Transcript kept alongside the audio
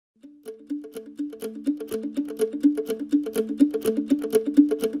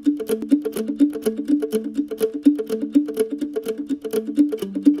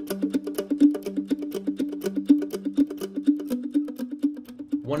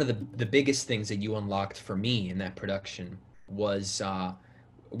one of the biggest things that you unlocked for me in that production was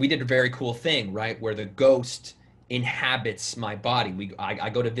we did a very cool thing, right? Where the ghost inhabits my body. I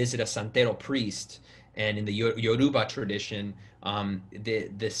go to visit a Santero priest, and in the Yoruba tradition, the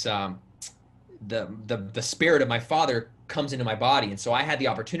spirit of my father comes into my body, and so I had the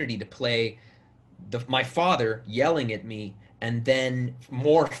opportunity to play my father yelling at me, and then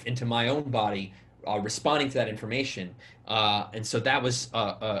morph into my own body, responding to that information. And so that was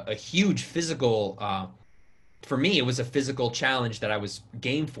a huge physical. For me, it was a physical challenge that I was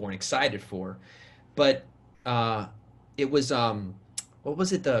game for and excited for. But it was what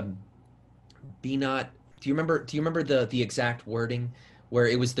was it? The be not. Do you remember? Do you remember the exact wording where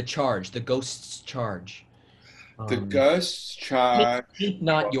it was the charge, the ghost's charge? The ghost's charge. Taint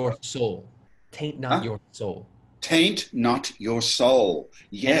not your soul. Taint not your soul. Taint not your soul.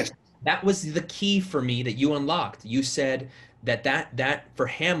 Yes. And that was the key for me that you unlocked. You said that for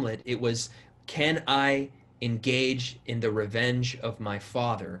Hamlet, it was, can I engage in the revenge of my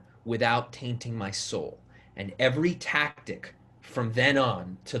father without tainting my soul? And every tactic from then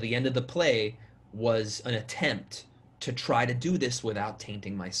on to the end of the play was an attempt to try to do this without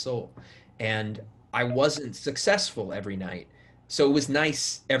tainting my soul. And I wasn't successful every night. So it was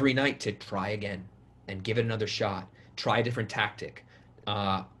nice every night to try again and give it another shot, try a different tactic.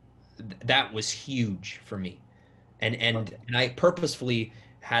 That was huge for me. And I purposefully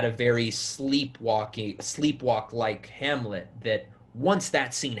had a very sleepwalk-like Hamlet, that once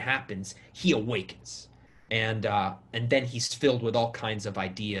that scene happens, he awakens. And then he's filled with all kinds of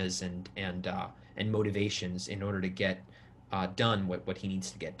ideas and motivations in order to get done what he needs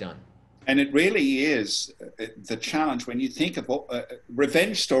to get done. And it really is the challenge when you think of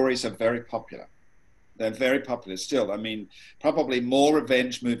revenge stories are very popular. They're very popular still. I mean, probably more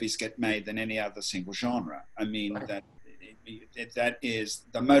revenge movies get made than any other single genre. I mean, right. that is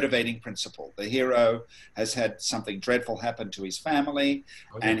the motivating principle. The hero has had something dreadful happen to his family,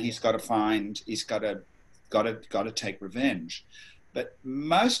 and he's got to take revenge. But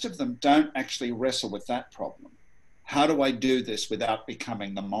most of them don't actually wrestle with that problem. How do I do this without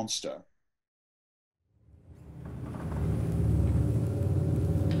becoming the monster?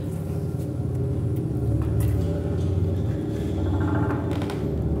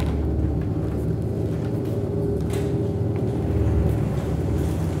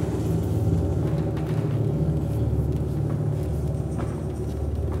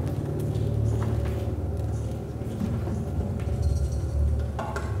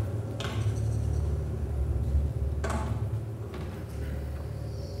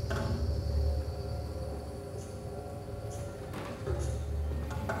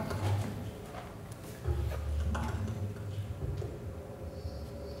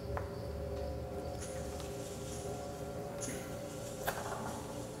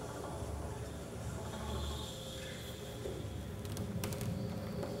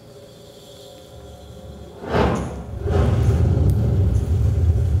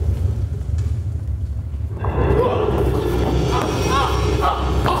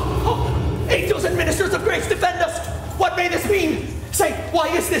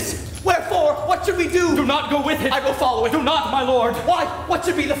 I will follow it. Do not, my lord. Why? What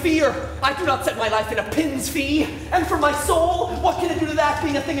should be the fear? I do not set my life in a pin's fee. And for my soul, what can it do to that,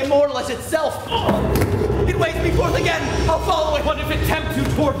 being a thing immortal as itself? It waits me forth again. I'll follow it. What if it tempt you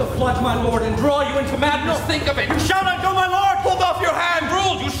toward the flood, my lord, and draw you into madness? Think of it. You shall not go, my lord. Hold off your hand.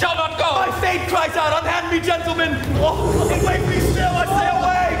 Ruled, you shall not go. My fate cries out, unhand me, gentlemen. Oh, it waits me still. I say away.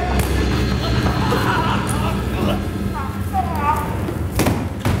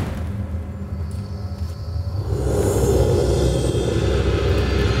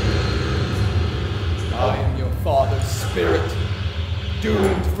 Father's spirit,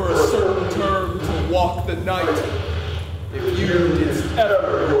 doomed for a certain term to walk the night. If you didst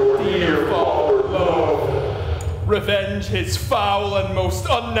ever your dear father love, revenge his foul and most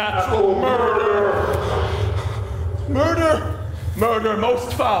unnatural murder. Murder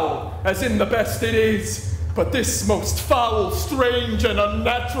most foul, as in the best it is, but this most foul, strange, and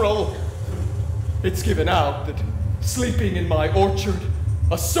unnatural. It's given out that, sleeping in my orchard,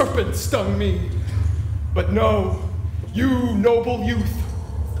 a serpent stung me. But no, you noble youth,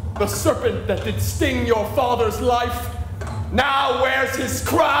 the serpent that did sting your father's life, now wears his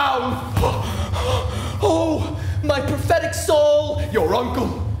crown. Oh, my prophetic soul, your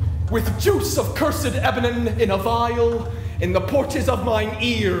uncle, with juice of cursed ebony in a vial, in the porches of mine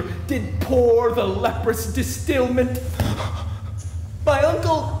ear, did pour the leprous distilment. My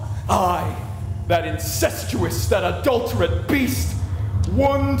uncle? Aye, that incestuous, that adulterate beast,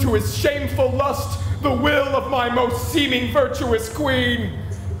 won to his shameful lust the will of my most seeming virtuous queen.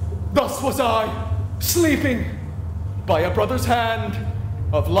 Thus was I, sleeping by a brother's hand,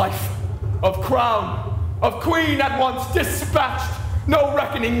 of life, of crown, of queen at once dispatched, no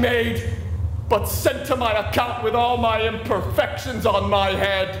reckoning made, but sent to my account with all my imperfections on my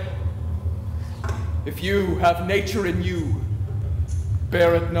head. If you have nature in you,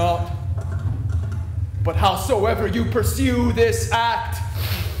 bear it not. But howsoever you pursue this act,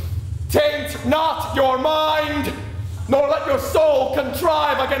 taint not your mind, nor let your soul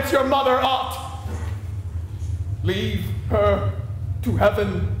contrive against your mother aught. Leave her to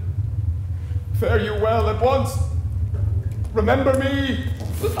heaven. Fare you well at once. Remember me.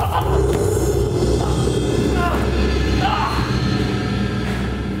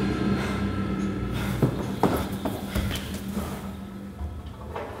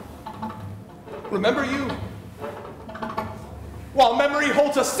 Remember you. While memory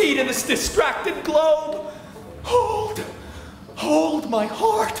holds a seat in this distracted globe, hold my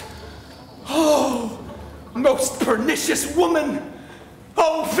heart. Oh, most pernicious woman.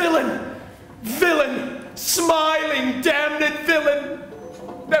 Oh, villain, smiling, damned villain,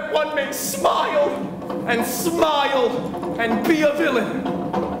 that one may smile and be a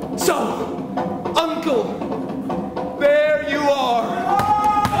villain. So, uncle, there you are.